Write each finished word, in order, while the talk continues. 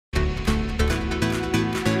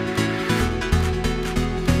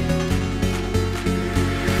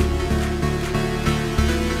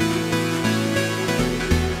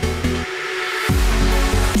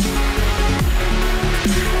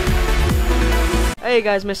Hey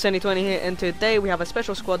guys, Miss2020 here, and today we have a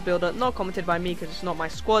special squad builder, not commented by me because it's not my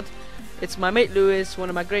squad. It's my mate Lewis, one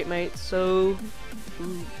of my great mates, so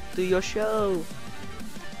do your show.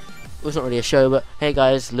 It was not really a show, but hey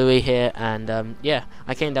guys, Louis here, and yeah,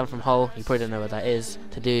 I came down from Hull, you probably don't know what that is,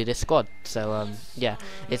 to do this squad. So yeah,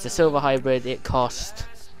 it's a silver hybrid, it cost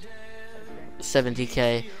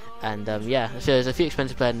 70k, and yeah, so there's a few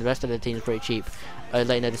expensive players and the rest of the team is pretty cheap. Like,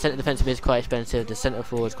 you know, the centre defensive is quite expensive, the centre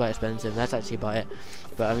forward is quite expensive, that's actually about it.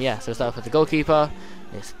 But yeah, so we'll start off with the goalkeeper.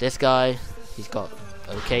 It's this guy, he's got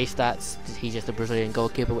okay stats, he's just a Brazilian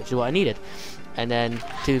goalkeeper, which is what I needed. And then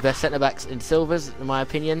two best centre backs in silvers, in my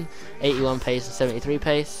opinion, 81 pace and 73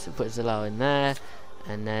 pace. Put Zalao in there,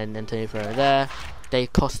 and then Antonio Ferreira there. They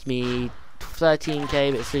cost me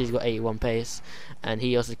 13k, but he's got 81 pace, and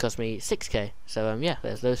he also cost me 6k. So yeah,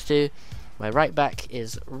 there's those two. My right back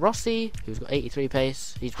is Rossi, who's got 83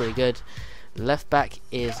 pace. He's pretty good. Left back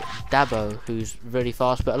is Dabo, who's really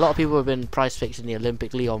fast, but a lot of people have been price fixing the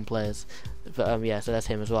Olympic Lyon players. But yeah, so that's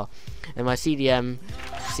him as well. And my CDMs,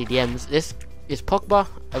 this is Pogba.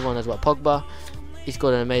 Everyone knows about Pogba. He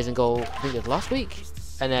scored an amazing goal, I think it was last week.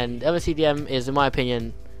 And then the other CDM is, in my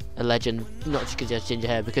opinion, a legend, not just because he has ginger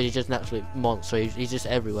hair, because he's just an absolute monster. He's just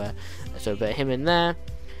everywhere. So put him in there.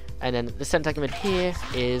 And then the centre mid here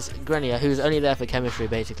is Grenier, who's only there for chemistry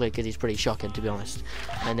basically, because he's pretty shocking, to be honest.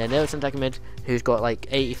 And then the other centre mid, who's got like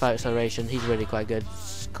 85 acceleration, he's really quite good.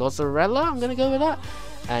 Scozzarella, I'm gonna go with that.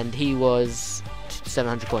 And he was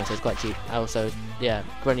 700 coins, so it's quite cheap. Also, yeah,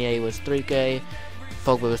 Grenier was 3k,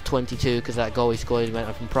 Pogba was 22 because that goal he scored went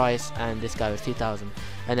up in price, and this guy was 2,000.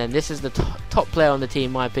 And then this is the top player on the team,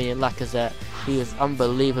 in my opinion, Lacazette. He was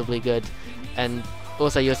unbelievably good, and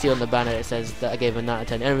also you'll see on the banner it says that I gave him a 9 out of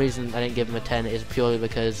 10. The only reason I didn't give him a 10 is purely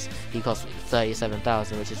because he cost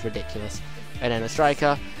 37,000, which is ridiculous. And then the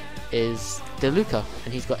striker is De Luca,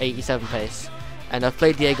 and he's got 87 pace. And I've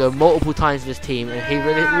played Diego multiple times in this team, and he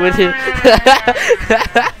really wouldn't.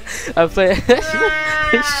 I've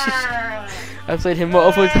played him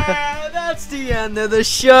multiple times. That's the end of the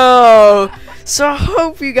show. So I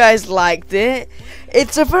hope you guys liked it.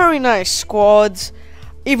 It's a very nice squad,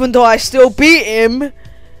 even though I still beat him.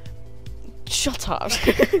 Shut up.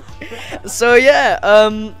 So yeah,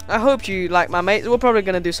 I hope you like my mate. We're probably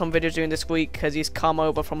gonna do some videos during this week because he's come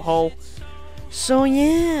over from Hull. So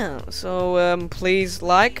yeah, so please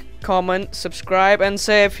like, comment, subscribe, and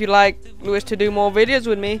say if you like Lewis to do more videos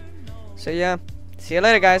with me. So yeah, see you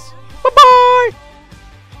later guys. Bye bye.